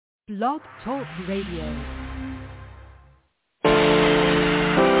Blog Talk Radio.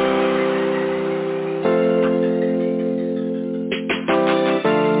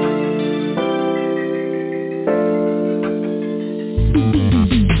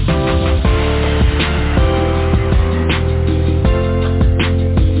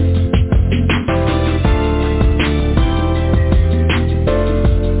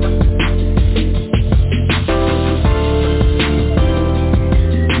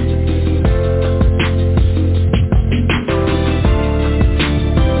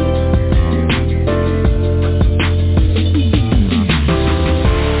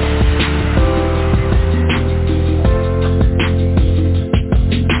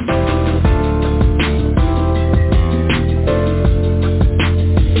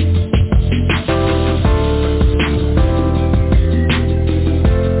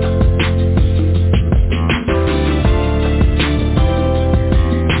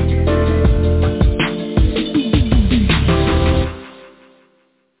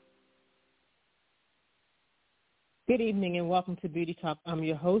 Good evening and welcome to Beauty Talk. I'm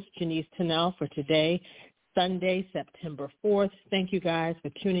your host, Janice Tunnell, for today, Sunday, September 4th. Thank you guys for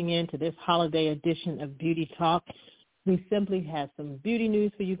tuning in to this holiday edition of Beauty Talk. We simply have some beauty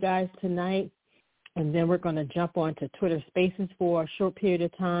news for you guys tonight, and then we're going to jump on to Twitter Spaces for a short period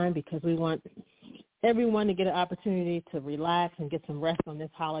of time because we want everyone to get an opportunity to relax and get some rest on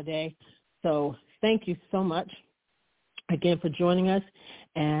this holiday. So thank you so much again for joining us,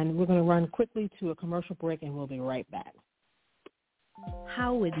 and we're going to run quickly to a commercial break, and we'll be right back.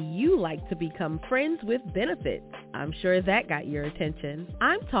 How would you like to become friends with benefits? I'm sure that got your attention.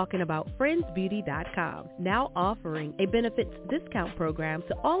 I'm talking about friendsbeauty.com, now offering a benefits discount program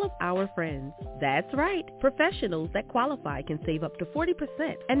to all of our friends. That's right. Professionals that qualify can save up to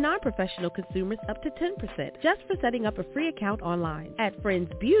 40% and non-professional consumers up to 10% just for setting up a free account online. At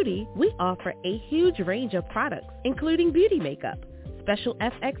Friends Beauty, we offer a huge range of products, including beauty makeup, special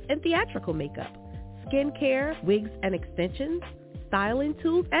FX and theatrical makeup, skincare, wigs and extensions, styling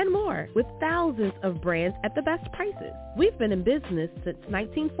tools, and more, with thousands of brands at the best prices. We've been in business since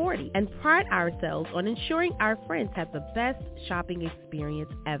 1940 and pride ourselves on ensuring our friends have the best shopping experience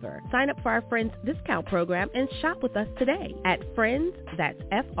ever. Sign up for our Friends discount program and shop with us today at Friends, that's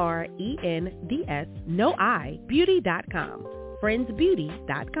Friends, no I, beauty.com.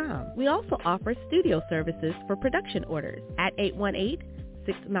 friendsbeauty.com. We also offer studio services for production orders at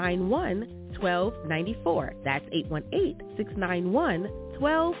 818-691-1294. That's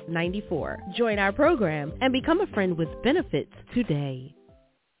 818-691-1294. Join our program and become a friend with benefits today.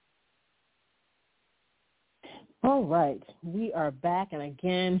 All right, we are back, and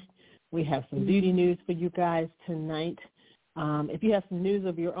again, we have some beauty news for you guys tonight. If you have some news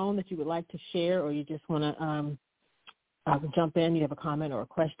of your own that you would like to share, or you just want to jump in, you have a comment or a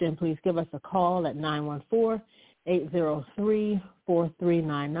question, please give us a call at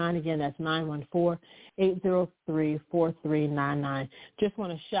 914-803-4399. Again, that's 914-803-4399. Just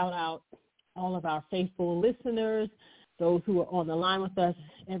want to shout out all of our faithful listeners, those who are on the line with us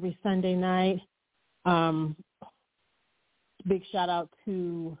every Sunday night. Big shout out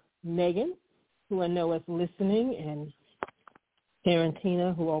to Megan, who I know is listening, and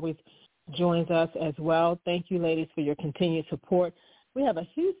Tarantina, who always joins us as well. Thank you, ladies, for your continued support. We have a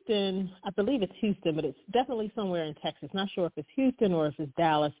Houston, I believe it's Houston, but it's definitely somewhere in Texas. Not sure if it's Houston or if it's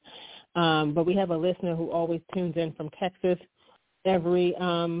Dallas, but we have a listener who always tunes in from Texas every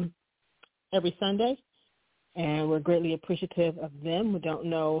Sunday, and we're greatly appreciative of them. We don't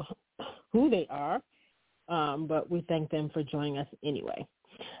know who they are, but we thank them for joining us anyway.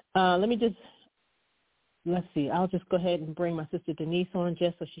 Let's see. I'll just go ahead and bring my sister Denise on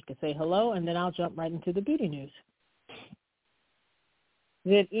just so she can say hello, and then I'll jump right into the beauty news.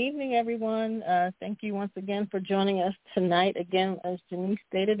 Good evening, everyone. Thank you once again for joining us tonight. Again, as Denise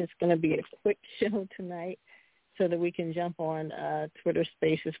stated, it's going to be a quick show tonight so that we can jump on Twitter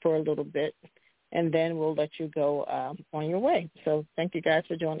Spaces for a little bit, and then we'll let you go on your way. So thank you guys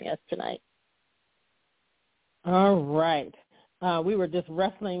for joining us tonight. All right. We were just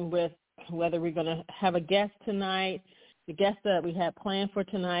wrestling with whether we're going to have a guest tonight. The guest that we had planned for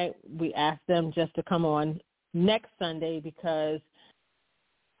tonight, we asked them just to come on next Sunday because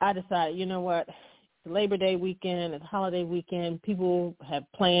I decided, you know what, it's Labor Day weekend, it's holiday weekend, people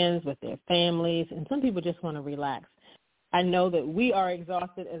have plans with their families, and some people just want to relax. I know that we are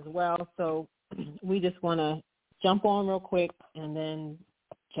exhausted as well, so we just want to jump on real quick and then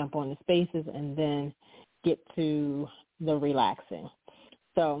jump on the spaces and then get to the relaxing.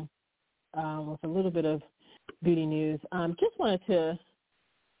 So with a little bit of beauty news, just wanted to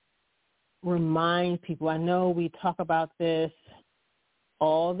remind people, I know we talk about this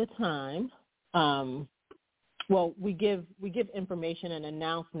all the time. Well, we give information and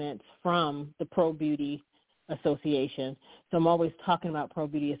announcements from the Pro Beauty Association. So I'm always talking about Pro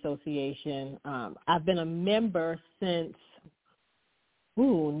Beauty Association. I've been a member since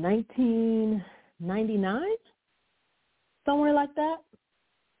 1999, somewhere like that.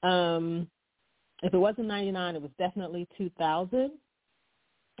 If it wasn't 99, it was definitely 2000.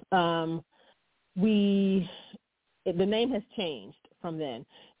 The name has changed from then.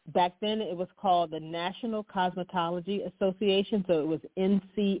 Back then, it was called the National Cosmetology Association, so it was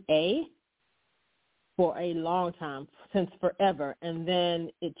NCA for a long time, since forever, and then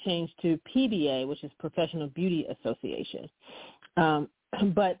it changed to PBA, which is Professional Beauty Association.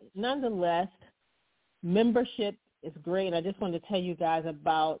 But nonetheless, membership is great, and I just wanted to tell you guys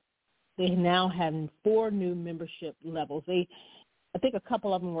about, they now have 4 new membership levels. I think a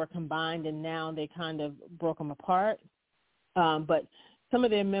couple of them were combined, and now they kind of broke them apart. But some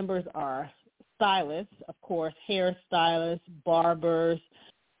of their members are stylists, of course, hairstylists, barbers.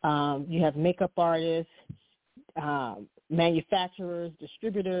 You have makeup artists, manufacturers,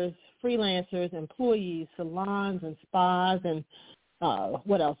 distributors, freelancers, employees, salons and spas, and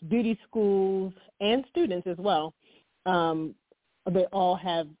what else? Beauty schools and students as well. They all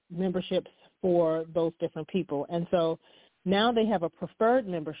have memberships for those different people. And so now they have a preferred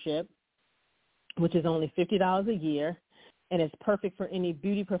membership, which is only $50 a year, and it's perfect for any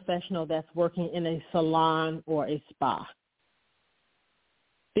beauty professional that's working in a salon or a spa.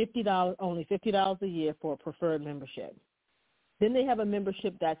 Only $50 a year for a preferred membership. Then they have a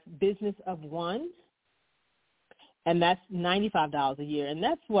membership that's Business of One, and that's $95 a year. And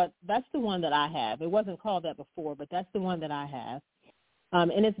that's the one that I have. It wasn't called that before, but that's the one that I have.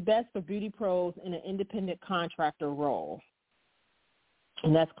 And it's best for beauty pros in an independent contractor role.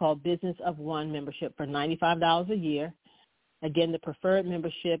 And that's called Business of One membership for $95 a year. Again, the preferred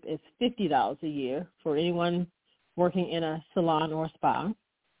membership is $50 a year for anyone working in a salon or spa.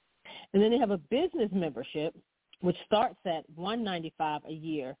 And then they have a business membership, which starts at $195 a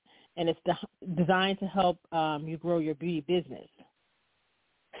year, and it's designed to help you grow your beauty business.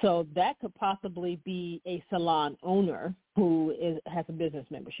 So that could possibly be a salon owner who has a business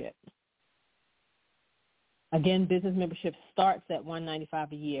membership. Again, business membership starts at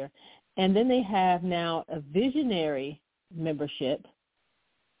 $195 a year. And then they have now a visionary membership,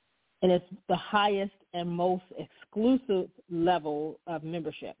 and it's the highest and most exclusive level of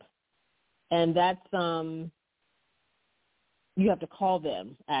membership. And that's, you have to call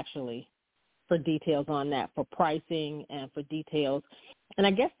them, actually, for details on that, for pricing and for details. And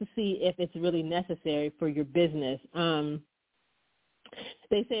I guess to see if it's really necessary for your business.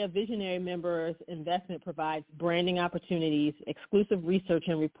 They say a visionary member's investment provides branding opportunities, exclusive research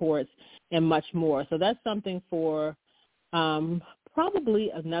and reports, and much more. So that's something for probably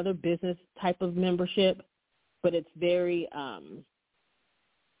another business type of membership, but it's very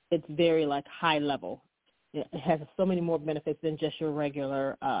like high level. It has so many more benefits than just your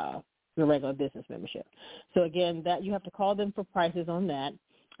regular business membership. So again, that you have to call them for prices on that.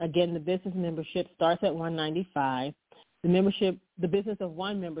 Again, the business membership starts at $195. The Business of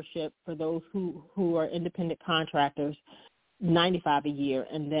One membership for those who are independent contractors, $95 a year,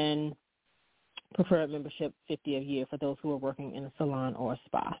 and then preferred membership $50 a year for those who are working in a salon or a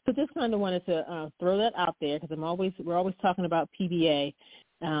spa. So just kind of wanted to throw that out there because we're always talking about PBA.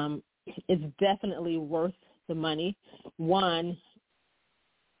 It's definitely worth the money. One,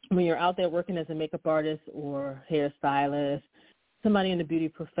 when you're out there working as a makeup artist or hairstylist, somebody in the beauty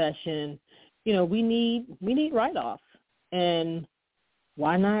profession, we need write-offs. And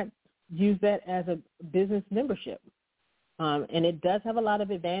why not use that as a business membership? And it does have a lot of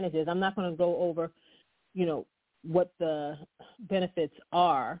advantages. I'm not going to go over, what the benefits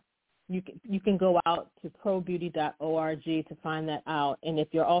are. You can go out to probeauty.org to find that out. And if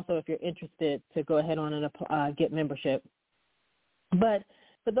you're interested, to go ahead on and get membership. But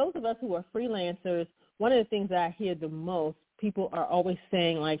for those of us who are freelancers, one of the things that I hear the most, people are always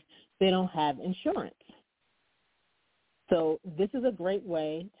saying, like, they don't have insurance. So this is a great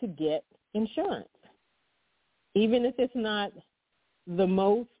way to get insurance. Even if it's not the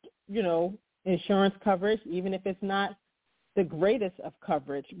most, insurance coverage, even if it's not the greatest of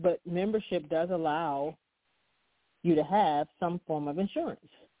coverage, but membership does allow you to have some form of insurance.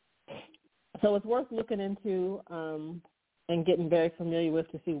 So it's worth looking into and getting very familiar with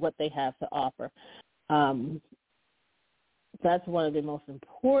to see what they have to offer. That's one of the most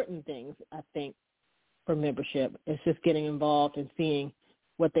important things, I think, for membership. It's just getting involved and seeing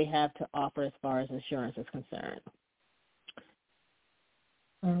what they have to offer as far as insurance is concerned.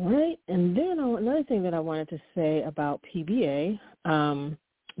 All right. And then another thing that I wanted to say about PBA,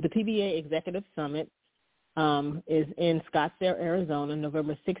 the PBA Executive Summit is in Scottsdale, Arizona,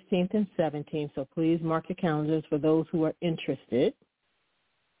 November 16th and 17th. So please mark your calendars for those who are interested.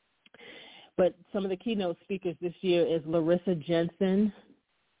 But some of the keynote speakers this year is Larissa Jensen,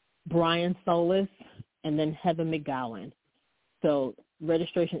 Brian Solis, and then Heather McGowan. So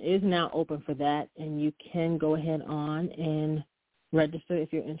registration is now open for that, and you can go ahead on and register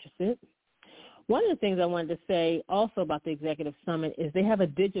if you're interested. One of the things I wanted to say also about the Executive Summit is they have a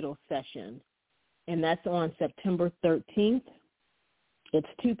digital session, and that's on September 13th. It's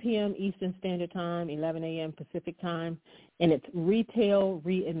 2 p.m. Eastern Standard Time, 11 a.m. Pacific Time, and it's Retail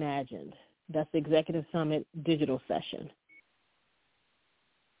Reimagined. That's the Executive Summit digital session.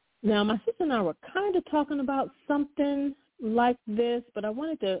 Now, my sister and I were kind of talking about something like this, but I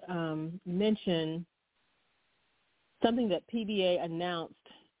wanted to mention something that PBA announced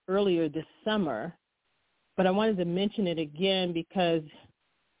earlier this summer, but I wanted to mention it again because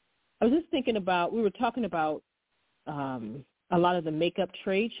I was just thinking about, we were talking about a lot of the makeup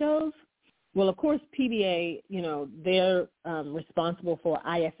trade shows. Well, of course, PBA, they're responsible for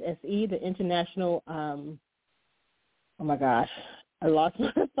ISSE, the International, oh my gosh, I lost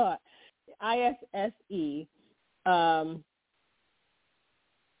my thought. ISSE, I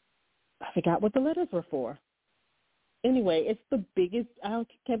forgot what the letters were for. Anyway, it's the biggest, I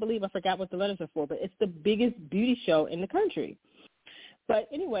can't believe I forgot what the letters are for, but it's the biggest beauty show in the country. But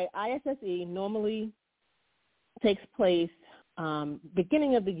anyway, ISSE normally takes place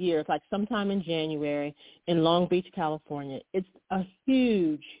beginning of the year. It's like sometime in January in Long Beach, California. It's a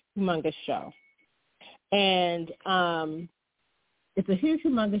huge, humongous show. And it's a huge,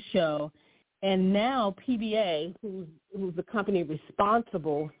 humongous show. And now PBA, who's the company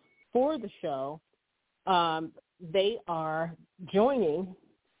responsible for the show, they are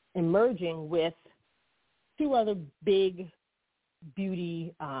and merging with two other big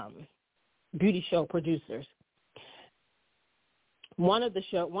beauty show producers. One of the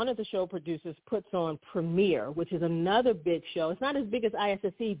show producers puts on Premiere, which is another big show. It's not as big as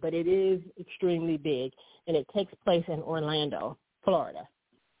ISSE, but it is extremely big, and it takes place in Orlando, Florida.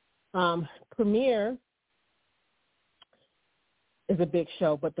 Premiere is a big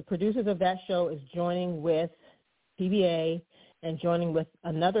show, but the producers of that show is joining with PBA and joining with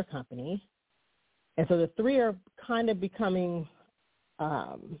another company. And so the three are kind of becoming,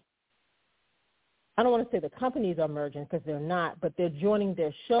 I don't want to say the companies are merging because they're not, but they're joining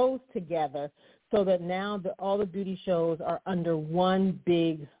their shows together so that now all the beauty shows are under one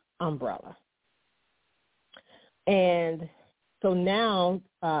big umbrella. And so now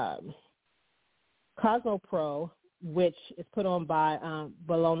Cosmo Pro, which is put on by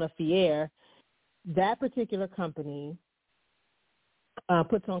Bologna Fiere, that particular company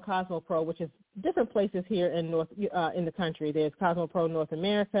puts on Cosmo Pro, which is different places here in the country. There's Cosmo Pro North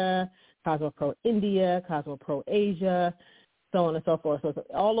America, Cosmo Pro India, Cosmo Pro Asia, so on and so forth. So it's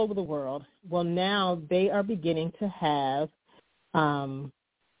all over the world. Well, now they are beginning to have,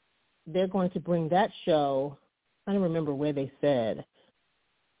 they're going to bring that show, I don't remember where they said,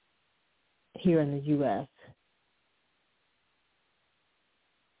 here in the U.S.,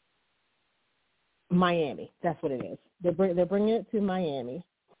 Miami, that's what it is. They're bringing it to Miami,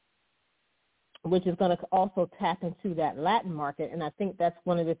 which is going to also tap into that Latin market, and I think that's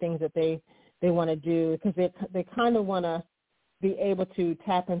one of the things that they want to do because they kind of want to be able to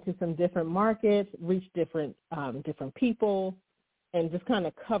tap into some different markets, reach different people, and just kind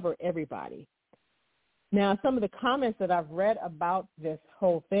of cover everybody. Now, some of the comments that I've read about this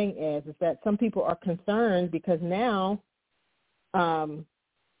whole thing is that some people are concerned because now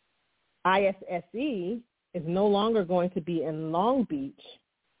ISSE is no longer going to be in Long Beach.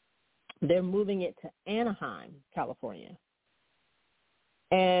 They're moving it to Anaheim, California.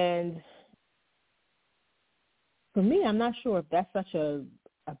 And for me, I'm not sure if that's such a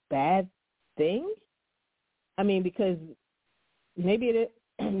bad thing. I mean, because maybe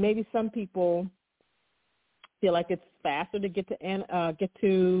some people feel like it's faster to get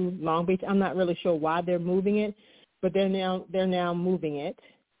to Long Beach. I'm not really sure why they're moving it, but they're now moving it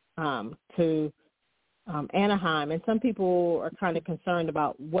to Anaheim, and some people are kind of concerned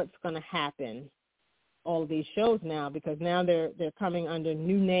about what's going to happen. All of these shows now, because now they're coming under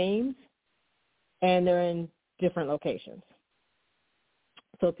new names, and they're in different locations.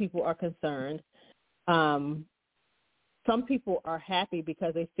 So people are concerned. Some people are happy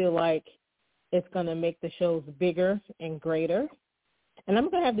because they feel like it's going to make the shows bigger and greater. And I'm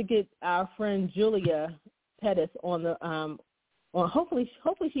going to have to get our friend Julia Pettis on the hopefully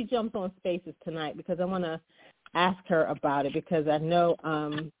she jumps on Spaces tonight because I want to ask her about it because I know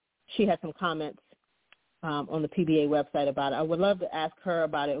she had some comments on the PBA website about it. I would love to ask her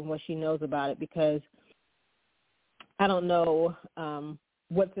about it and what she knows about it because I don't know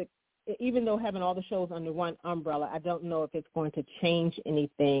even though having all the shows under one umbrella, I don't know if it's going to change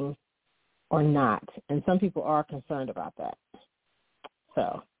anything or not. And some people are concerned about that.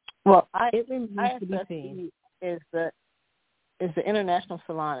 So, well, it remains to be seen. Is the International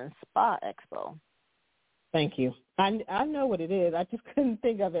Salon and Spa Expo. Thank you. I know what it is. I just couldn't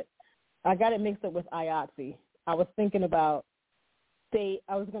think of it. I got it mixed up with IATSE. I was thinking about I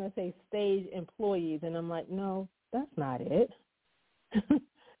was going to say stage employees, and I'm like, no, that's not it.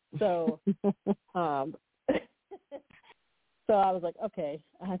 So, so I was like, okay,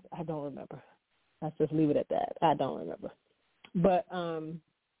 I don't remember. Let's just leave it at that. I don't remember. But,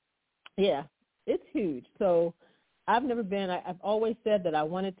 yeah, it's huge. So I've never been. I've always said that I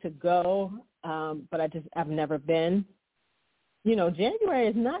wanted to go, but I've never been. You know, January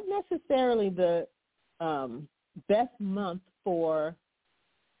is not necessarily the best month for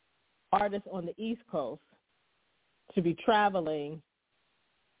artists on the East Coast to be traveling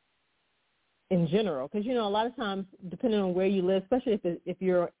in general, because, you know, a lot of times, depending on where you live, especially if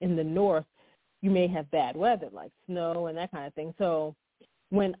you're in the north, you may have bad weather, like snow and that kind of thing. So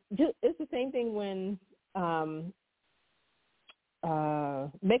it's the same thing when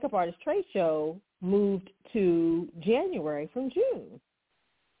Makeup Artist Trade Show moved to January from June.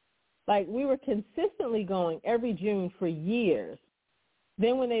 Like, we were consistently going every June for years.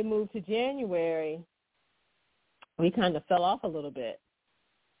 Then when they moved to January, we kind of fell off a little bit.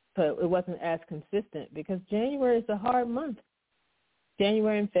 So it wasn't as consistent because January is a hard month.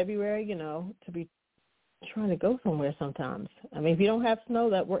 January and February, you know, to be trying to go somewhere sometimes. I mean, if you don't have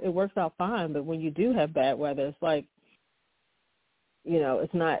snow, it works out fine. But when you do have bad weather, it's like, you know,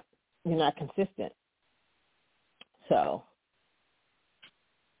 you're not consistent. So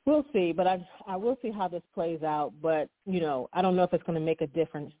we'll see. But I will see how this plays out. But, you know, I don't know if it's going to make a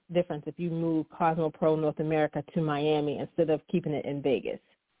difference if you move Cosmo Pro North America to Miami instead of keeping it in Vegas.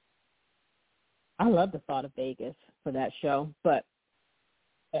 I love the thought of Vegas for that show, but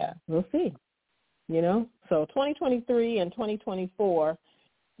yeah, we'll see, you know. So 2023 and 2024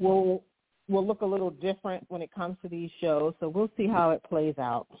 will look a little different when it comes to these shows, so we'll see how it plays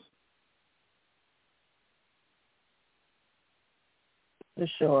out. For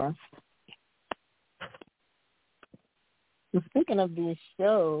sure. So speaking of these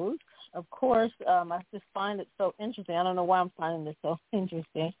shows, of course, I just find it so interesting. I don't know why I'm finding this so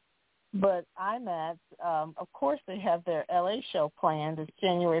interesting. But IMAX, of course, they have their LA show planned. It's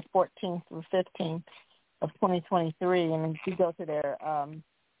January 14th through 15th of 2023. And if you go to their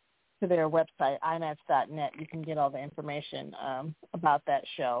website, IMAX.net, you can get all the information about that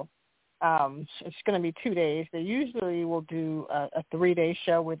show. It's going to be 2 days. They usually will do a 3-day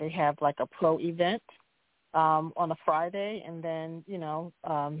show where they have like a pro event on a Friday, and then, you know,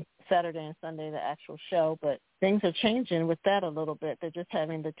 Saturday and Sunday, the actual show. But things are changing with that a little bit. They're just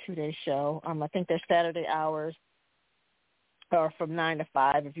having the 2-day show. I think their Saturday hours are from 9 to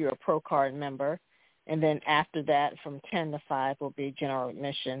 5 if you're a Pro Card member. And then after that, from 10 to 5 will be general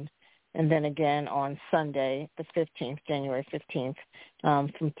admission. And then again on Sunday, the 15th, January 15th,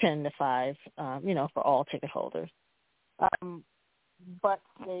 from 10 to 5, you know, for all ticket holders. But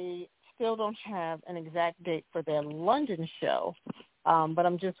they still don't have an exact date for their London show. But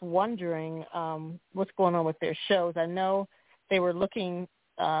I'm just wondering what's going on with their shows. I know they were looking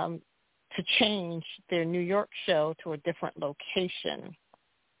to change their New York show to a different location.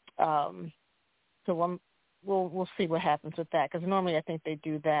 So we'll see what happens with that, because normally I think they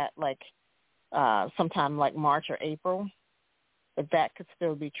do that like sometime like March or April. But that could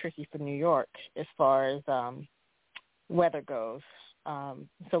still be tricky for New York as far as weather goes.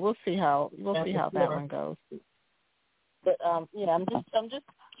 So we'll see how that one goes. But yeah, I'm just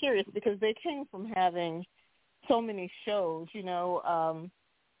curious because they came from having so many shows, you know.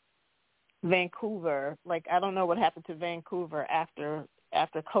 Vancouver, like, I don't know what happened to Vancouver after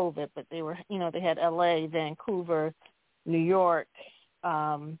COVID, but they were, you know, they had LA, Vancouver, New York,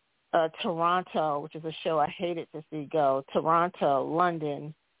 Toronto, which is a show I hated to see go, Toronto,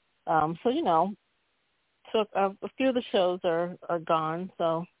 London. So, you know, so a few of the shows are gone.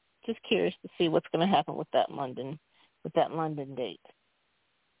 So just curious to see what's going to happen with that London date.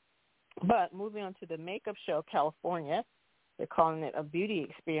 But moving on to the makeup show, California, they're calling it a beauty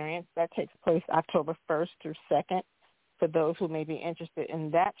experience. That takes place October 1st through 2nd. For those who may be interested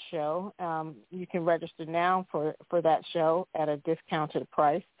in that show, you can register now for that show at a discounted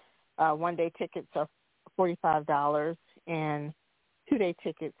price. 1-day tickets are $45 and 2-day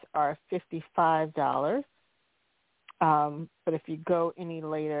tickets are $55. But if you go any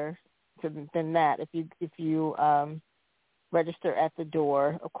later than that, if you register at the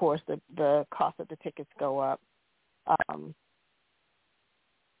door, of course, the cost of the tickets go up.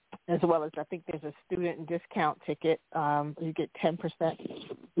 As well as I think there's a student discount ticket. You get 10% for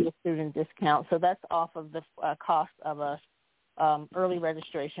the student discount. So that's off of the cost of a early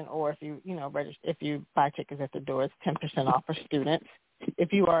registration, or if you buy tickets at the door, it's 10% off for students.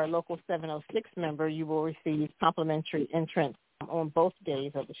 If you are a local 706 member, you will receive complimentary entrance on both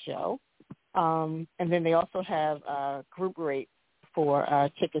days of the show. And then they also have a group rate for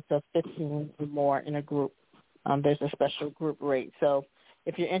tickets of 15 or more in a group. There's a special group rate. So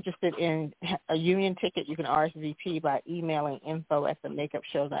if you're interested in a union ticket, you can RSVP by emailing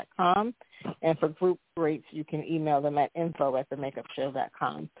info@themakeupshow.com. And for group rates, you can email them at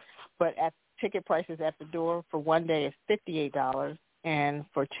info@themakeupshow.com. But at ticket prices at the door for one day is $58, and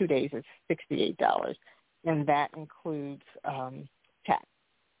for 2 days it's $68. And that includes tax.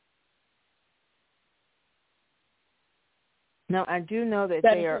 Now, I do know that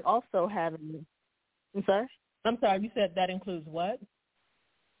they are also having – I'm sorry? I'm sorry, you said that includes what?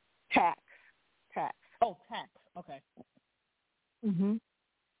 Tax. Oh, tax. Okay. Mhm.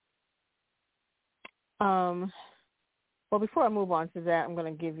 Well, before I move on to that, I'm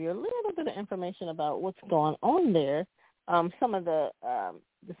going to give you a little bit of information about what's going on there. Some of the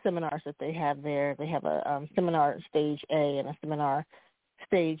seminars that they have there. They have a seminar stage A and a seminar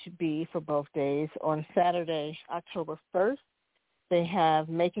stage B for both days. On Saturday, October 1st, they have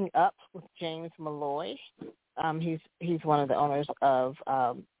Making Up with James Malloy. He's one of the owners of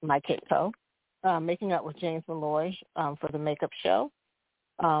My Kit Co. Making Up with James Malloy for the makeup show.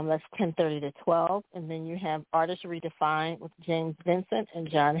 That's 10:30 to 12. And then you have Artist Redefined with James Vincent and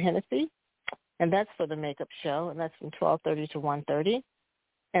John Hennessy. And that's for the makeup show. And that's from 12:30 to 1:30.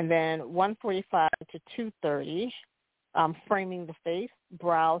 And then 1:45 to 2:30, Framing the Face,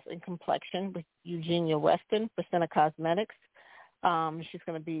 Brows and Complexion with Eugenia Weston for Senna Cosmetics. She's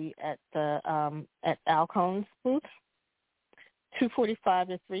going to be at the at Alcone's booth. 2:45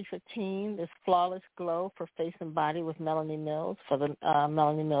 to 3:15. There's Flawless Glow for Face and Body with Melanie Mills for the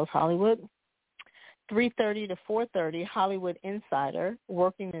Melanie Mills Hollywood. 3:30 to 4:30. Hollywood Insider,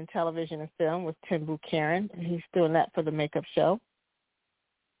 Working in Television and Film with Tim Buchanan, and he's doing that for the makeup show.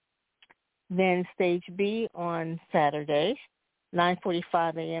 Then Stage B on Saturday,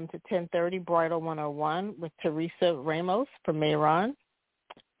 9:45 a.m. to 10:30, Bridal 101 with Teresa Ramos for Mayron.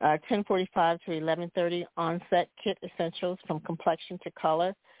 10:45 to 11:30, On-Set Kit Essentials from Complexion to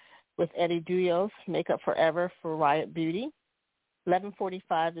Color with Eddie Duyos, Makeup Forever for Riot Beauty.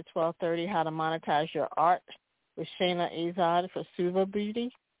 11:45 to 12:30, How to Monetize Your Art with Shayna Azad for Suva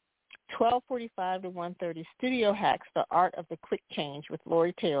Beauty. 12:45 to 1:30, Studio Hacks, The Art of the Quick Change with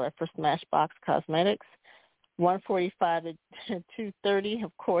Lori Taylor for Smashbox Cosmetics. 1:45 to 2:30,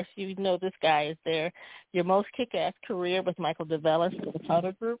 of course, you know this guy is there. Your Most Kick-Ass Career with Michael DeVellis for the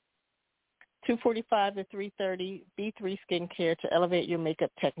Powder Group. 2:45 to 3:30, B3 Skincare to elevate your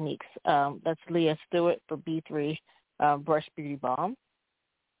makeup techniques. That's Leah Stewart for B3 Brush Beauty Balm.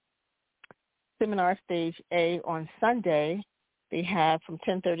 Seminar Stage A on Sunday, they have from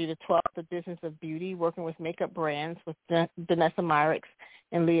 10:30 to 12, The Business of Beauty, working with makeup brands with Vanessa Myricks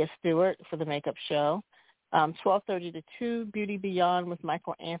and Leah Stewart for the makeup show. 12:30 to 2, Beauty Beyond with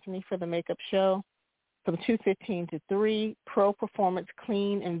Michael Anthony for the makeup show. From 2:15 to 3, Pro Performance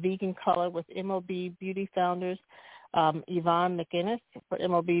Clean and Vegan Color with MOB Beauty founders Yvonne McInnes for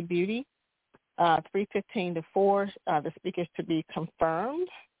MOB Beauty. 3:15 to 4, the speakers to be confirmed.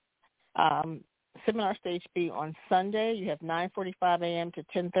 Seminar Stage B on Sunday, you have 9:45 a.m. to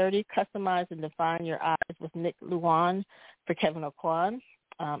 10:30, Customize and Define Your Eyes with Nick Luan for Kevin O'Quan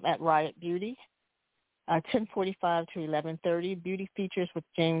at Riot Beauty. 10:45 to 11:30, Beauty Features with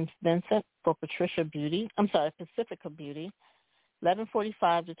James Vincent for Pacifica Beauty.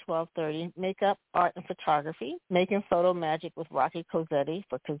 11:45 to 12:30, Makeup, Art, and Photography, Making Photo Magic with Rocky Cosetti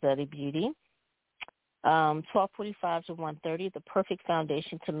for Cosetti Beauty. 12:45 to 1:30, The Perfect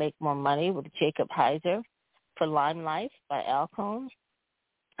Foundation to Make More Money with Jacob Heiser for Limelight by Alcone.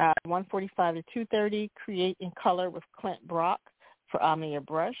 1:45 to 2:30, Create in Color with Clint Brock for Omnia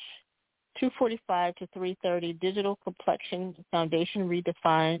Brush. 2:45 to 3:30, Digital Complexion Foundation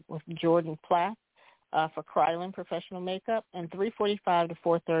Redefined with Jordan Plath for Krylon Professional Makeup. And 3:45 to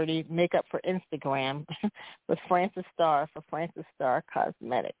 4:30, Makeup for Instagram with Francis Starr for Francis Starr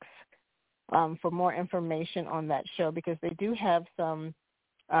Cosmetics. For more information on that show, because they do have some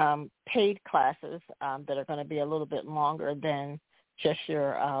paid classes that are going to be a little bit longer than just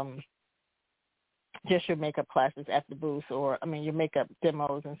your makeup classes at the booth, or your makeup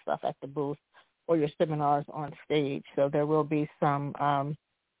demos and stuff at the booth, or your seminars on stage. So there will be some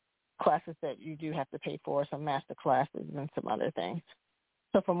classes that you do have to pay for, some master classes and some other things.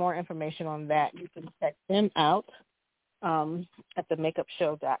 So for more information on that, you can check them out at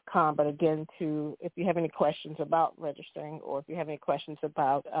themakeupshow.com. But again, if you have any questions about registering or if you have any questions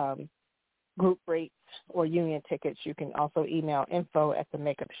about group rates or union tickets, you can also email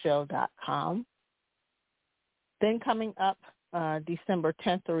info@themakeupshow.com. Then coming up December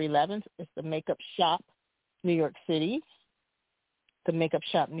 10th or 11th is the Makeup Shop New York City. The Makeup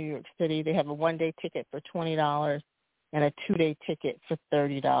Shop New York City, they have a one-day ticket for $20 and a two-day ticket for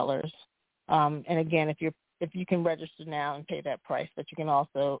 $30. And again, if you can register now and pay that price, but you can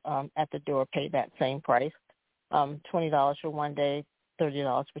also at the door pay that same price, $20 for one day,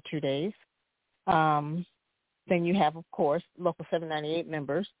 $30 for 2 days. Then you have, of course, Local 798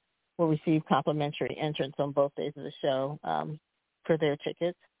 members will receive complimentary entrance on both days of the show for their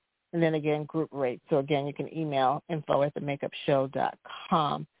tickets. And then again, group rates. So again, you can email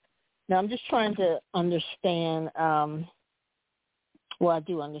info@themakeupshow.com. Now, I'm just trying to understand. Well, I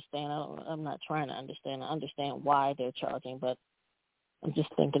do understand. I'm not trying to understand. I understand why they're charging, but I'm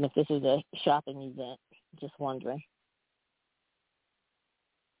just thinking if this is a shopping event, just wondering.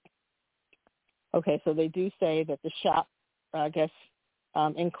 Okay, so they do say that the shop, I guess,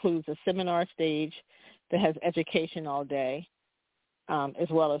 includes a seminar stage that has education all day, as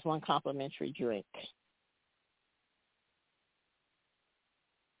well as one complimentary drink.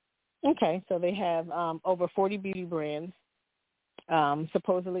 Okay, so they have over 40 beauty brands,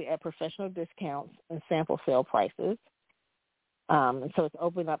 supposedly at professional discounts and sample sale prices. And so it's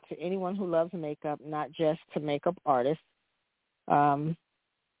open up to anyone who loves makeup, not just to makeup artists.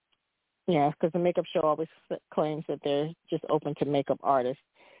 Yeah, because the makeup show always claims that they're just open to makeup artists.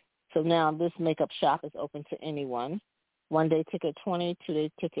 So now this makeup shop is open to anyone. One-day ticket $20,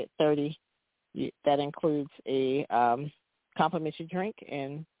 two-day ticket $30. That includes a complimentary drink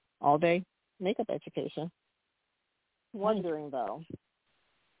and all-day makeup education. Wondering, though.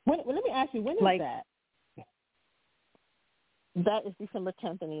 Let me ask you, when is that? That is December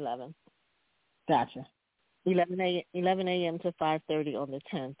 10th and 11th. Gotcha. 11 a.m. to 5:30 on the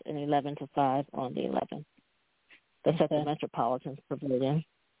 10th and 11 to 5 on the 11th. That's at the Metropolitan Pavilion.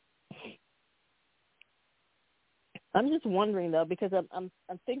 I'm just wondering, though, because I'm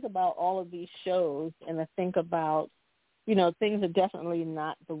thinking about all of these shows, and I think about, things are definitely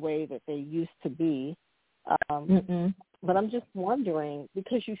not the way that they used to be. But I'm just wondering,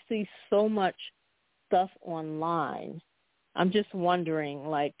 because you see so much stuff online, I'm just wondering,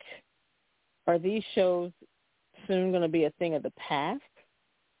 are these shows soon going to be a thing of the past?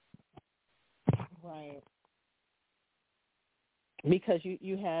 Right. Because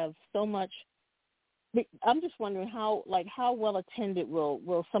you have so much. I'm just wondering how well attended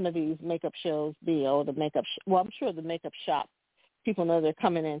will some of these makeup shows be, or the makeup. Well, I'm sure the makeup shop people know they're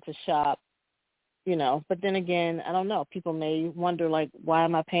coming in to shop, But then again, I don't know. People may wonder, why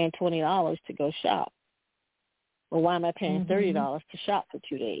am I paying $20 to go shop, or why am I paying $30 to shop for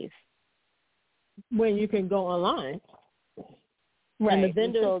 2 days? When you can go online, right? And the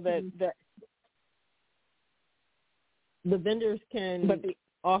vendors, so the vendors can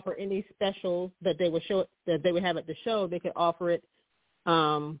offer any specials that they would have at the show. They could offer it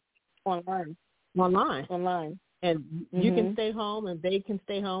online, and you can stay home, and they can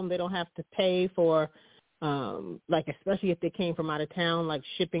stay home. They don't have to pay for, especially if they came from out of town,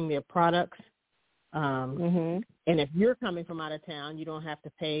 shipping their products. And if you're coming from out of town, you don't have to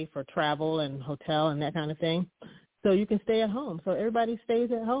pay for travel and hotel and that kind of thing. So you can stay at home. So everybody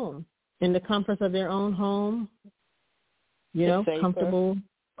stays at home in the comforts of their own home, comfortable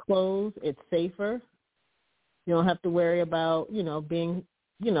clothes. It's safer. You don't have to worry about, being,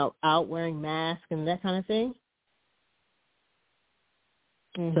 out wearing masks and that kind of thing.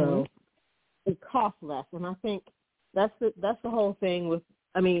 So it costs less. And I think that's the whole thing with,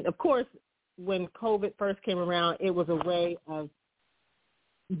 of course, when COVID first came around, it was a way of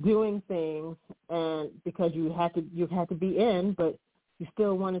doing things, and because you had to be in, but you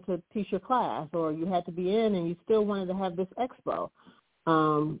still wanted to teach your class, or you had to be in and you still wanted to have this expo.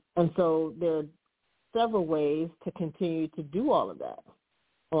 And so there are several ways to continue to do all of that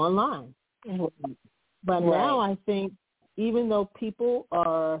online. But now I think even though people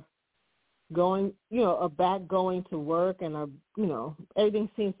are going, are back going to work and are, everything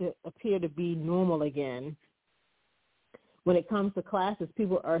seems to appear to be normal again. When it comes to classes,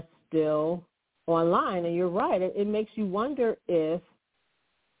 people are still online. And you're right. It makes you wonder if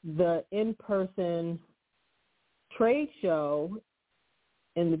the in-person trade show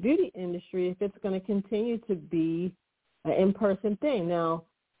in the beauty industry, if it's going to continue to be an in-person thing. Now,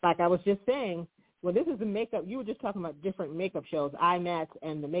 like I was just saying, well, this is the makeup. You were just talking about different makeup shows, IMATS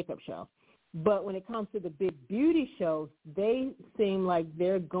and the makeup show. But when it comes to the big beauty shows, they seem like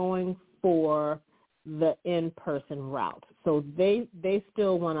they're going for the in-person route. So they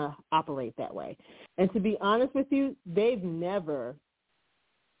still want to operate that way. And to be honest with you, the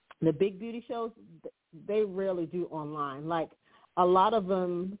big beauty shows, they rarely do online. Like a lot of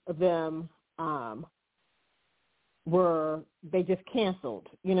them they just canceled.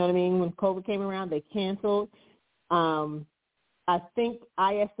 You know what I mean? When COVID came around, they canceled. I think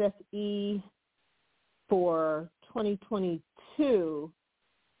ISSE for 2022,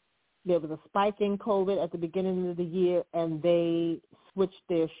 there was a spike in COVID at the beginning of the year, and they switched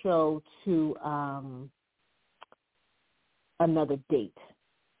their show to another date.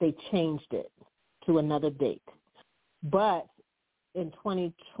 They changed it to another date. But in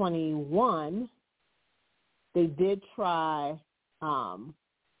 2021, they did try.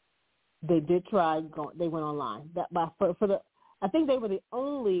 They went online. I think they were the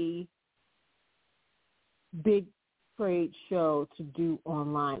only big trade show to do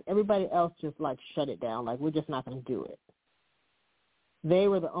online. Everybody else just shut it down. Like, we're just not going to do it. They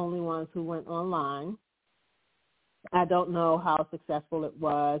were the only ones who went online. I don't know how successful it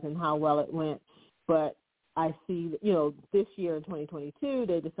was and how well it went, but I see, this year in 2022,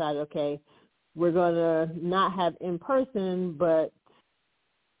 they decided, okay, we're going to not have in-person, we're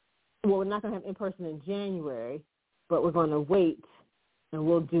not going to have in-person in January, but we're going to wait, and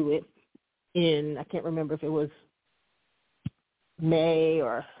we'll do it in, I can't remember if it was May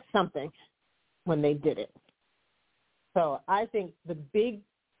or something when they did it. So I think the big,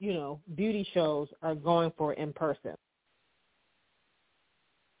 beauty shows are going for in-person.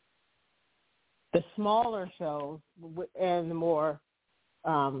 The smaller shows and the more,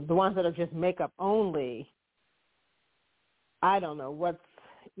 the ones that are just makeup only, I don't know what's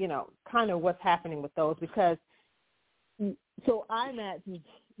happening with those, because so IMATS,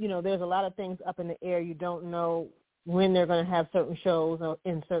 there's a lot of things up in the air. You don't know when they're going to have certain shows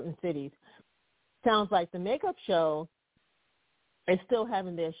in certain cities. Sounds like the makeup show is still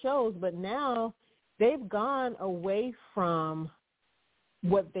having their shows, but now they've gone away from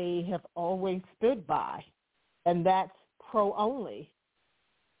what they have always stood by, and that's pro only.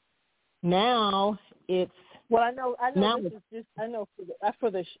 Now it's I know for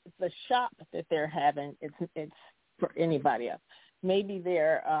the shop that they're having, it's for anybody else. Maybe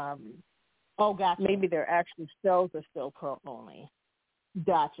their gotcha. Maybe their actual shows are still pro only.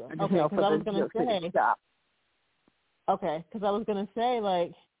 Gotcha. Okay, because I was going to say. Shop. Okay, because I was going to say,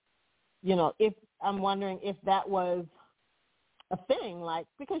 if I'm wondering if that was a thing,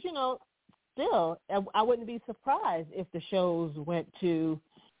 because still, I wouldn't be surprised if the shows went to,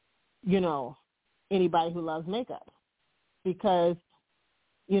 anybody who loves makeup, because,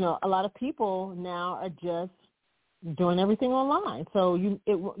 a lot of people now are just doing everything online. So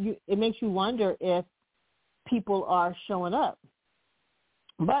it makes you wonder if people are showing up.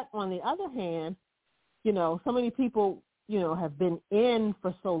 But on the other hand, so many people, have been in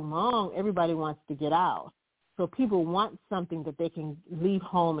for so long, everybody wants to get out. So people want something that they can leave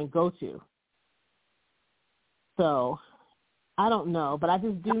home and go to. So I don't know, but I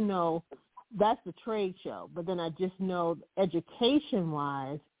just do know that's the trade show. But then I just know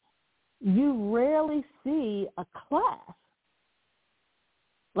education-wise, you rarely see a class.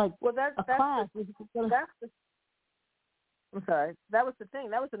 I'm sorry. That was the thing.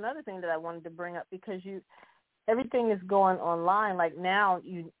 That was another thing that I wanted to bring up, because everything is going online. Like now,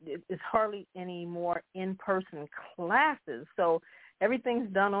 it's hardly any more in-person classes. So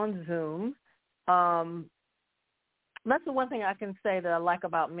everything's done on Zoom. That's the one thing I can say that I like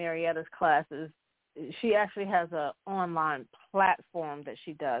about Marietta's classes. She actually has an online platform that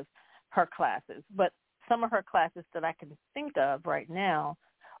she does her classes. But some of her classes that I can think of right now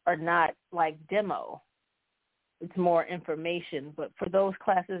are not like demo. It's more information. But for those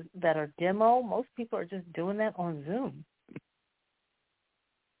classes that are demo, most people are just doing that on Zoom.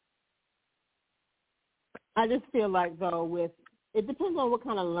 I just feel like, though, it depends on what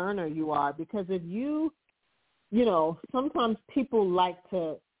kind of learner you are, because if sometimes people like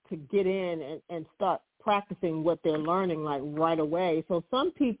to get in and start practicing what they're learning right away. So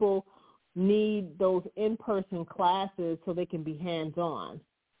some people need those in-person classes so they can be hands-on.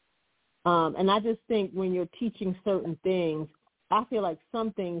 And I just think when you're teaching certain things, I feel like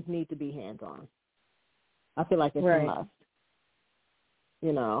some things need to be hands-on. I feel like it's a must.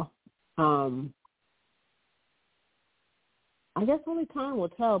 I guess only time will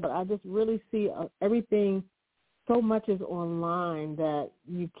tell, but I just really see everything, so much is online that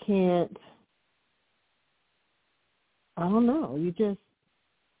you can't, I don't know, you just,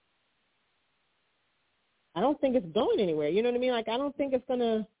 I don't think it's going anywhere. You know what I mean? Like, I don't think it's going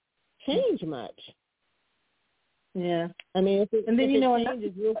to change much. Yeah. I mean, and then,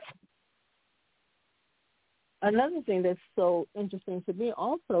 another thing that's so interesting to me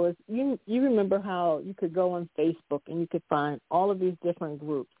also is you remember how you could go on Facebook and you could find all of these different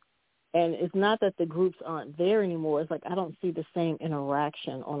groups. And it's not that the groups aren't there anymore. It's like I don't see the same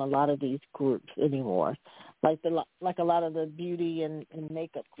interaction on a lot of these groups anymore. Like a lot of the beauty and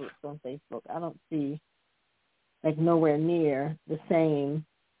makeup groups on Facebook, I don't see like nowhere near the same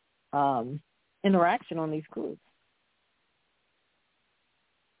interaction on these groups.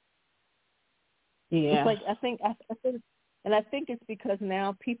 Yeah. It's like I think it's because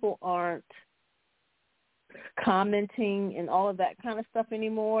now people aren't commenting and all of that kind of stuff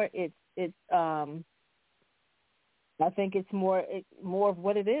anymore. I think it's more of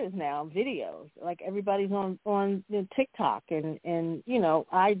what it is now, videos. Like everybody's on TikTok and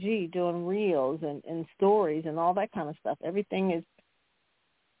IG doing reels and stories and all that kind of stuff. Everything is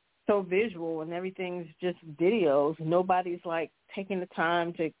so visual and everything's just videos. Nobody's like taking the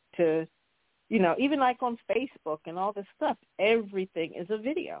time to even like on Facebook and all this stuff, everything is a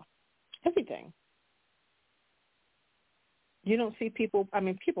video. Everything. You don't see people, I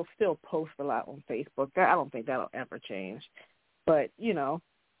mean, people still post a lot on Facebook. I don't think that'll ever change. But,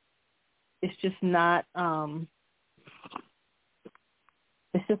 it's just not, not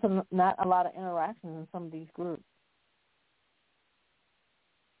a lot of interactions in some of these groups.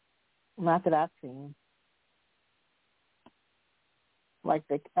 Not that I've seen. Like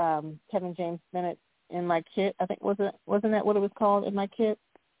the Kevin James Bennett In My Kit, I think, wasn't that what it was called, In My Kit?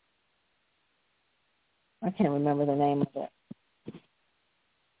 I can't remember the name of it.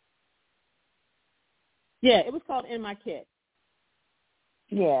 Yeah, it was called In My Kit.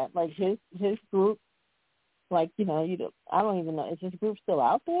 Yeah, like his group, like, I don't even know. Is his group still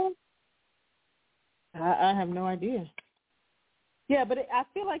out there? I have no idea. Yeah, but I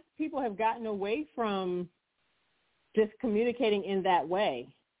feel like people have gotten away from just communicating in that way.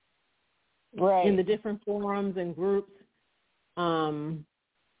 Right. In the different forums and groups. And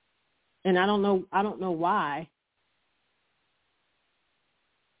I don't know why.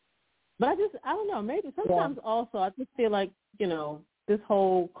 But I don't know, maybe sometimes also I just feel like, this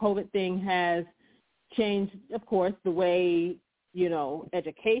whole COVID thing has changed, of course, the way,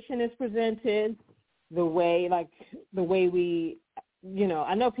 education is presented, the way we,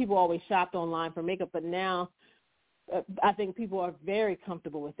 I know people always shopped online for makeup, but now I think people are very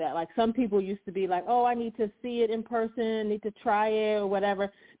comfortable with that. Like some people used to be like, oh, I need to see it in person, need to try it or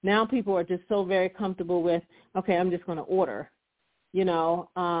whatever. Now people are just so very comfortable with, okay, I'm just going to order,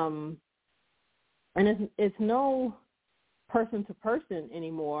 and it's no person to person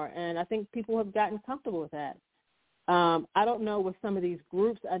anymore. And I think people have gotten comfortable with that. I don't know with some of these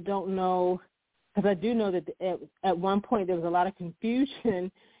groups. I don't know, because I do know that at one point there was a lot of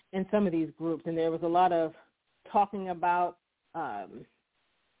confusion in some of these groups, and there was a lot of talking about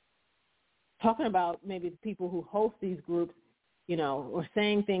maybe the people who host these groups, or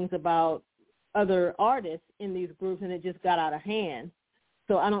saying things about other artists in these groups, and it just got out of hand.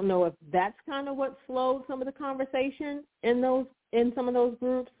 So I don't know if that's kind of what slowed some of the conversation in some of those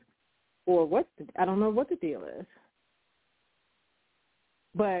groups, or I don't know what the deal is.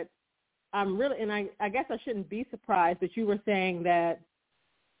 But I'm really, and I guess I shouldn't be surprised that you were saying that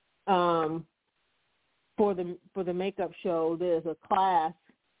for the makeup show, there's a class,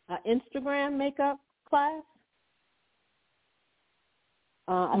 Instagram makeup class.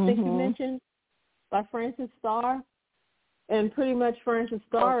 I think you mentioned by Frances Starr, and pretty much Frances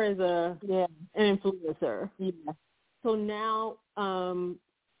Starr is an influencer. Yeah. So now,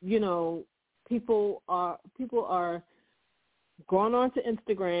 people are going on to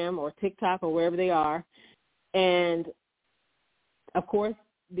Instagram or TikTok or wherever they are, and of course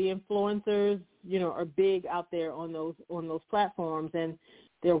the influencers, are big out there on those platforms, and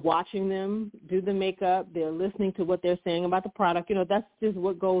they're watching them do the makeup. They're listening to what they're saying about the product. That's just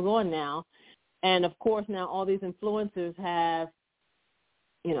what goes on now. And of course now all these influencers have,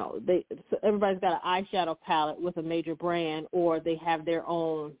 everybody's got an eyeshadow palette with a major brand, or they have their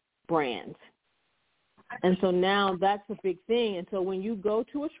own brands. And so now that's a big thing. And so when you go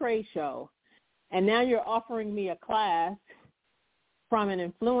to a trade show and now you're offering me a class from an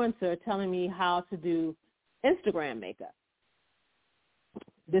influencer telling me how to do Instagram makeup,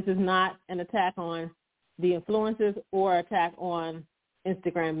 this is not an attack on the influencers or attack on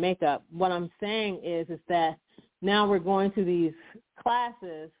Instagram makeup. What I'm saying is that now we're going to these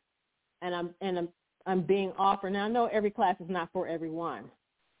classes, and I'm being offered. Now I know every class is not for everyone,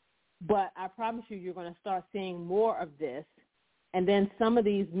 but I promise you're going to start seeing more of this. And then some of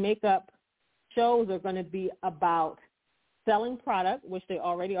these makeup shows are going to be about selling product, which they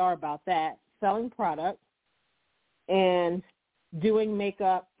already are about that, selling product, and doing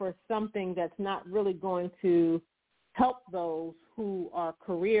makeup for something that's not really going to help those who are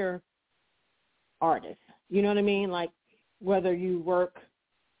career artists. You know what I mean? Like whether you work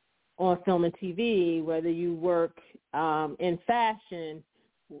on film and TV, whether you work in fashion,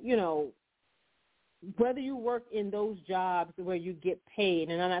 you know, whether you work in those jobs where you get paid,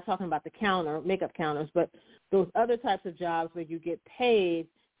 and I'm not talking about the makeup counters, but those other types of jobs where you get paid,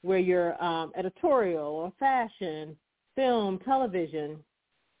 where you're editorial or fashion, film, television,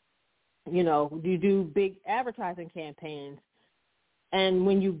 you know, you do big advertising campaigns. And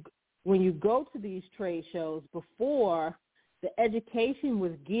when you go to these trade shows, before, the education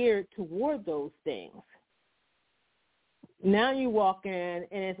was geared toward those things. Now you walk in, and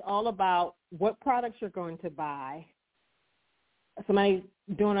it's all about what products you're going to buy. Somebody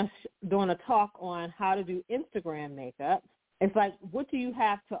doing a talk on how to do Instagram makeup. It's like, what do you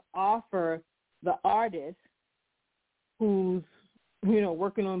have to offer the artist who's, you know,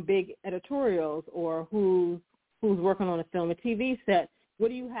 working on big editorials, or who's working on a film and TV set? What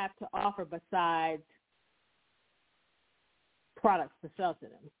do you have to offer besides products to sell to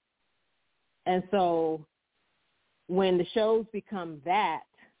them? And so when the shows become that,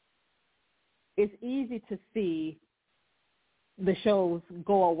 it's easy to see the shows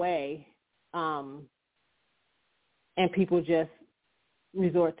go away, and people just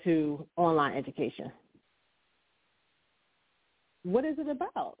resort to online education. What is it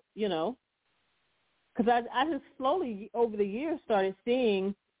about, you know? Because I just slowly over the years started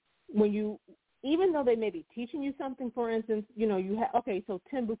seeing even though they may be teaching you something, for instance, you know, so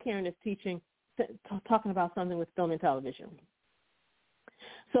Tim Buchanan is talking about something with film and television.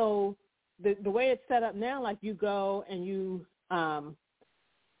 So the way it's set up now, like you go and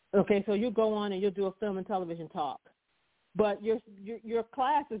so you go on and you'll do a film and television talk, but your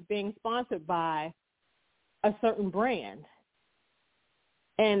class is being sponsored by a certain brand.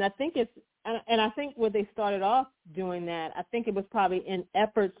 And I think I think when they started off doing that, I think it was probably in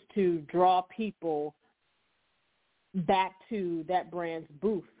efforts to draw people back to that brand's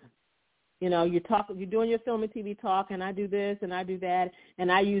booth. You know, you're doing your film and TV talk, and I do this and I do that,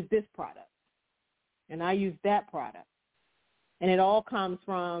 and I use this product, and I use that product. And it all comes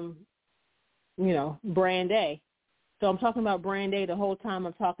from, you know, brand A. So I'm talking about brand A the whole time.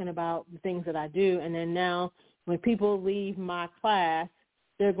 I'm talking about the things that I do. And then now when people leave my class,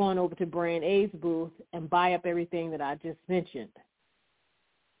 they're going over to brand A's booth and buy up everything that I just mentioned.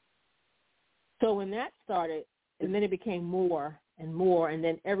 So when that started, and then it became more and more, and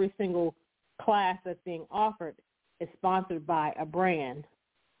then every single class that's being offered is sponsored by a brand.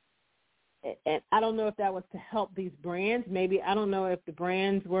 And I don't know if that was to help these brands. Maybe, I don't know if the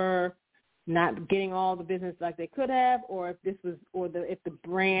brands were not getting all the business like they could have, or if if the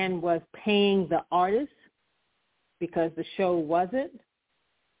brand was paying the artist because the show wasn't.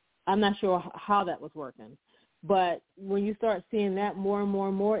 I'm not sure how that was working. But when you start seeing that more and more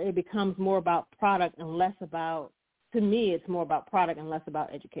and more, it becomes more about product and less about, to me, it's more about product and less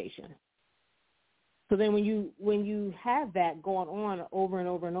about education. So then when you have that going on over and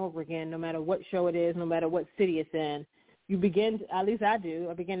over and over again, no matter what show it is, no matter what city it's in, you begin to, at least I do,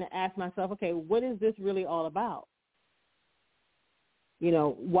 I begin to ask myself, okay, what is this really all about? You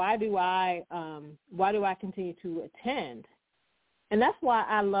know, why do I continue to attend? And that's why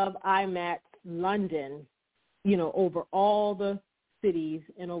I love IMAX London, you know, over all the cities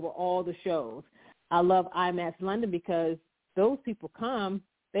and over all the shows. I love IMAX London because those people come,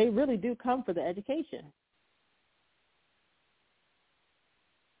 they really do come for the education.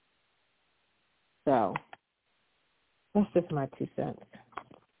 So that's just my 2 cents.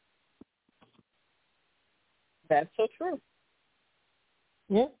 That's so true.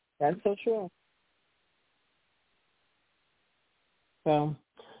 Yeah, that's so true. So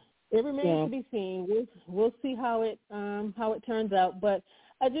it remains to be seen. We'll see how it turns out. But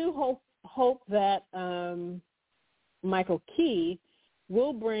I do hope that Michael Key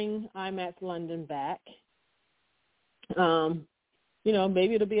will bring IMAX London back. You know,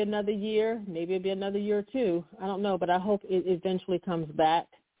 maybe it'll be another year. Maybe it'll be another year or two. I don't know, but I hope it eventually comes back.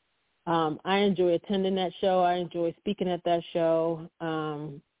 I enjoy attending that show. I enjoy speaking at that show.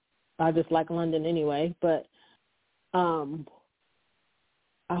 I just like London anyway, but I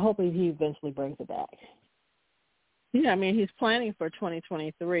hope he eventually brings it back. Yeah, I mean, he's planning for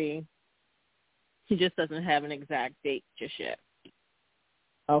 2023. He just doesn't have an exact date just yet.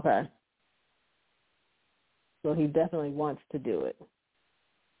 Okay. So he definitely wants to do it.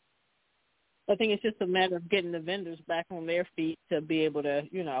 I think it's just a matter of getting the vendors back on their feet to be able to,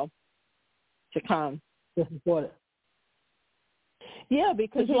 you know, to come to support it. Yeah,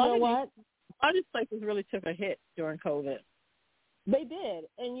 because you know what? A lot of these places really took a hit during COVID. They did.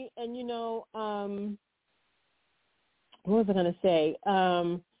 And you know, what was I going to say?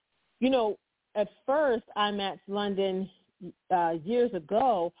 You know, at first, IMAX London years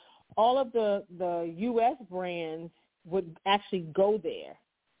ago, all of the U.S. brands would actually go there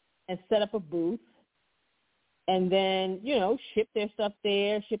and set up a booth and then, you know, ship their stuff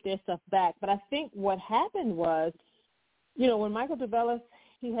there, ship their stuff back. But I think what happened was, you know, when Michael DeVellis,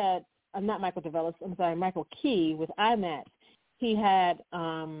 he had, Michael Key with IMAX, he had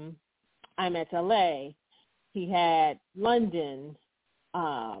IMAX LA, he had London,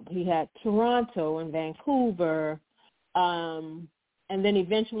 he had Toronto and Vancouver, and then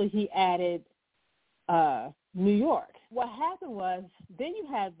eventually he added New York. What happened was then you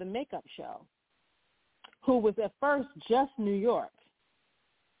had the makeup show, who was at first just New York.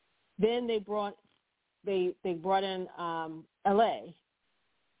 Then they brought in LA,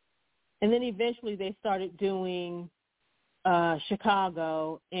 and then eventually they started doing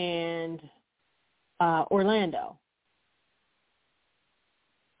Chicago and Orlando.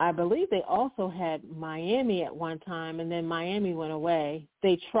 I believe they also had Miami at one time, and then Miami went away.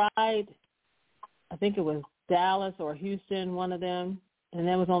 They tried, I think it was Dallas or Houston, one of them, and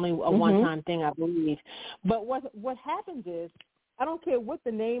that was only a one-time thing, I believe. But what happens is, I don't care what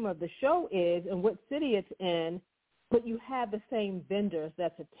the name of the show is and what city it's in, but you have the same vendors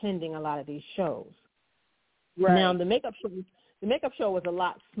that's attending a lot of these shows. Right. Now, the makeup show was a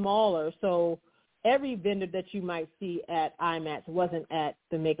lot smaller, so every vendor that you might see at IMAX wasn't at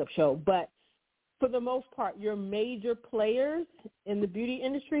the makeup show. But for the most part, your major players in the beauty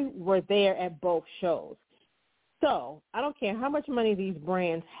industry were there at both shows. So I don't care how much money these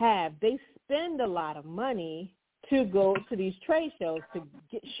brands have, they spend a lot of money to go to these trade shows, to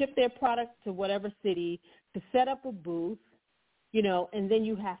ship their product to whatever city, to set up a booth, you know, and then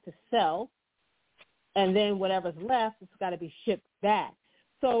you have to sell, and then whatever's left, it's got to be shipped back.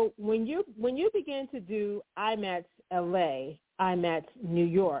 So when you begin to do IMAX LA, IMAX New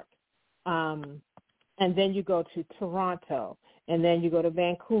York, and then you go to Toronto, and then you go to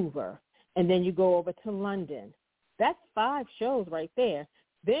Vancouver, and then you go over to London, that's 5 shows right there.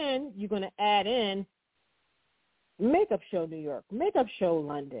 Then you're going to add in makeup show New York, makeup show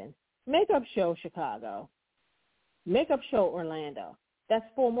London, makeup show Chicago, makeup show Orlando. That's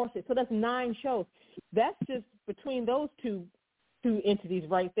 4 more cities. So that's 9 shows. That's just between those two entities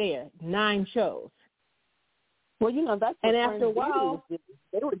right there, 9 shows. Well, you know, that's what and after a while,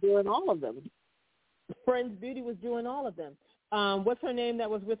 they were doing all of them. Friends Beauty was doing all of them. What's her name that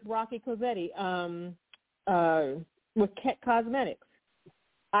was with Rocky Cosetti? With Ket Cosmetics.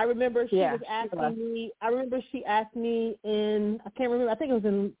 I remember she was asking me. I remember she asked me I can't remember. I think it was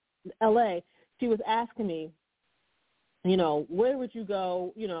in L.A. She was asking me, you know, where would you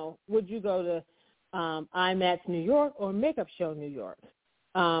go? You know, would you go to IMAX New York or Makeup Show New York?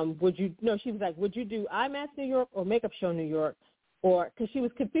 She was like, would you do IMAX New York or Makeup Show New York? Or, because she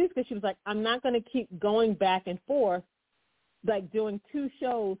was confused, because she was like, I'm not going to keep going back and forth, like doing 2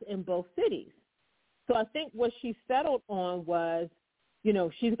 shows in both cities. So I think what she settled on was, you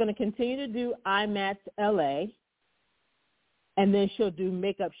know, she's going to continue to do IMAX LA, and then she'll do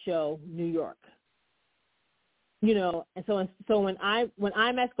Makeup Show New York. You know, and so when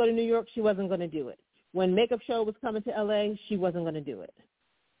IMAX go to New York, she wasn't going to do it. When Makeup Show was coming to LA, she wasn't going to do it.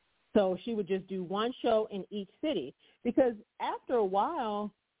 So she would just do 1 show in each city, because after a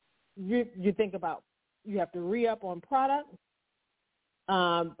while, you think about, you have to re-up on product,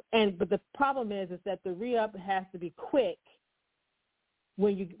 but the problem is that the re-up has to be quick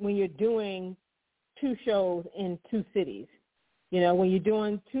when you're doing 2 shows in 2 cities. You know, when you're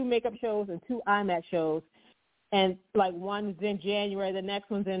doing 2 makeup shows and 2 IMAX shows, and like one's in January, the next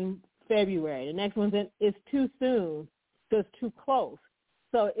one's in February, the next one's it's too soon, so it's too close.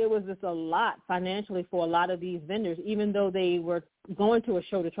 So it was just a lot financially for a lot of these vendors, even though they were going to a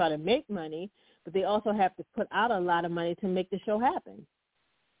show to try to make money, but they also have to put out a lot of money to make the show happen.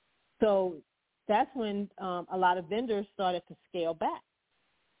 So that's when a lot of vendors started to scale back,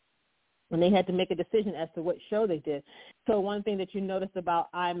 when they had to make a decision as to what show they did. So one thing that you noticed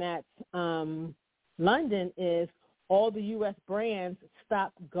about IMAX London is all the U.S. brands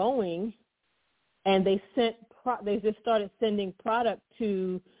stopped going, and they just started sending product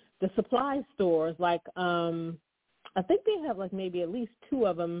to the supply stores. Like I think they have like maybe at least 2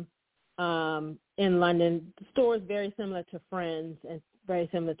 of them in London. The stores very similar to Friends and very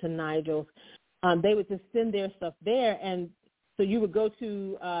similar to Nigel's. They would just send their stuff there, and so you would go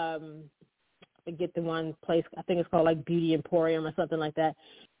to I forget the one place, I think it's called like Beauty Emporium or something like that.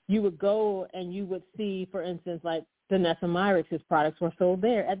 you would go and you would see, for instance, like Danessa Myricks' products were sold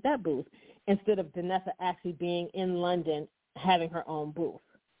there at that booth instead of Danessa actually being in London having her own booth.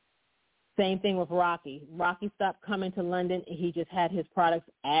 Same thing with Rocky. Rocky stopped coming to London, and he just had his products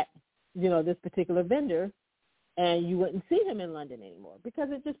at, this particular vendor, and you wouldn't see him in London anymore because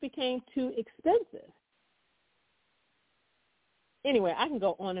it just became too expensive. Anyway, I can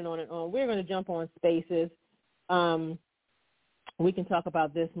go on and on and on. We're going to jump on Spaces. We can talk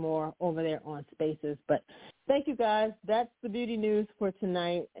about this more over there on Spaces. But thank you, guys. That's the beauty news for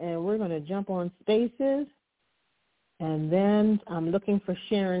tonight, and we're going to jump on Spaces. And then I'm looking for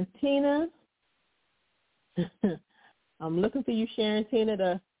Sharon Tina. I'm looking for you, Sharon Tina,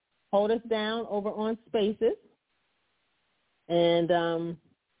 to hold us down over on Spaces. And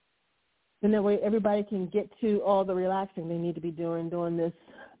that way everybody can get to all the relaxing they need to be doing during this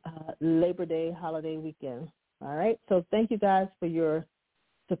Labor Day holiday weekend. All right? So thank you guys for your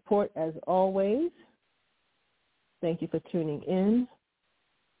support as always. Thank you for tuning in.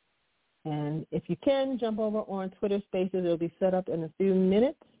 And if you can, jump over on Twitter Spaces. It'll be set up in a few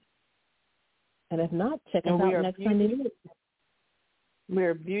minutes. And if not, check us out next Sunday.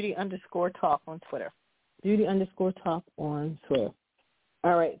 We're beauty_talk on Twitter. Beauty_talk on Twitter.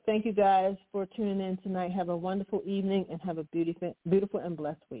 All right. Thank you guys for tuning in tonight. Have a wonderful evening and have a beautiful and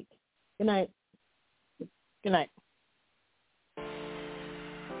blessed week. Good night. Good night.